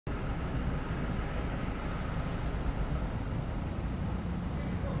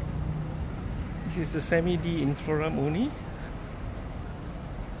This is the Semi-D in Flora Murni.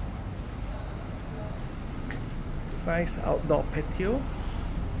 Nice outdoor patio,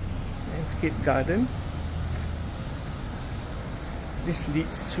 landscape garden. This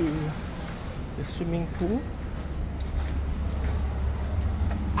leads to the swimming pool.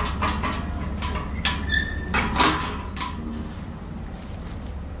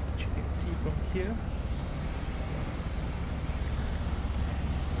 You can see from here.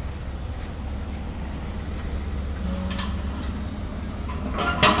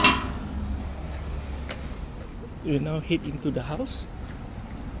 We now head into the house.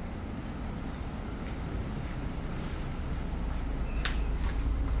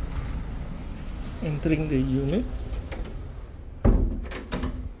 Entering the unit,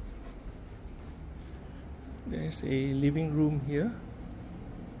 there's a living room here.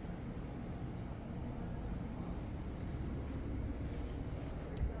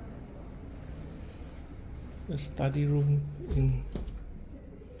 The study room in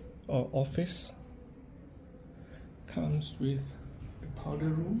our office comes with the powder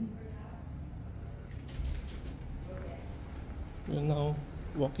room. We're now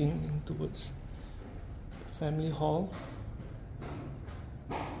walking in towards the family hall,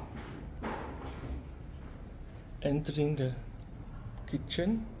 entering the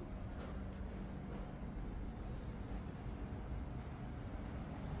kitchen.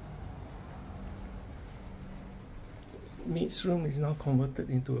 Maid's room is now converted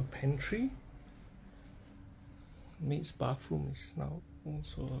into a pantry. Maid's bathroom is now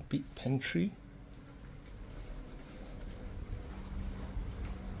also a big pantry.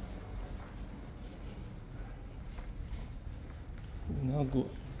 We now go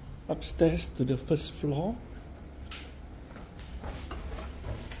upstairs to the first floor.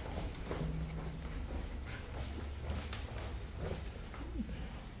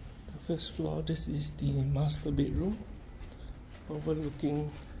 The first floor, this is the master bedroom,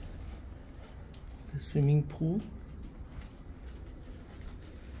 overlooking the swimming pool.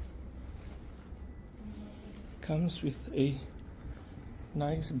 Comes with a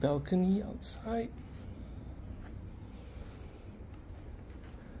nice balcony outside,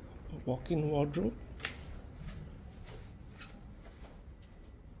 a walk-in wardrobe,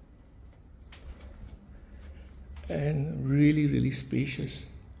 and really spacious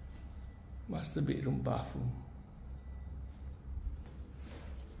master bedroom bathroom.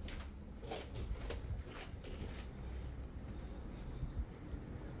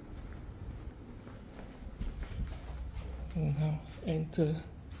 We'll now enter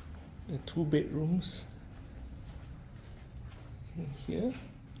the two bedrooms in here.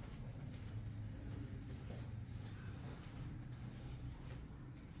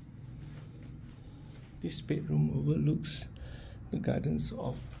 This bedroom overlooks the gardens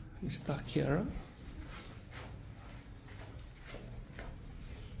of Mr. Kiara.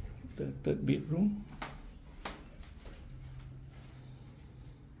 The third bedroom.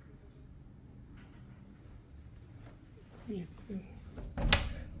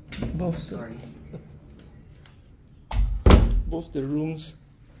 Both the rooms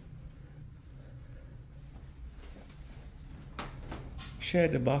share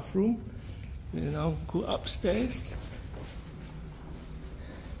the bathroom. We now go upstairs.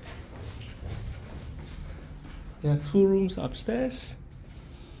 There are two rooms upstairs.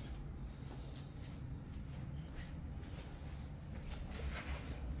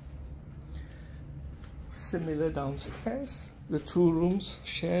 Similar downstairs. The two rooms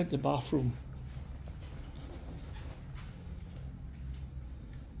share the bathroom.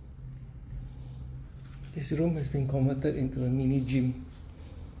 This room has been converted into a mini gym.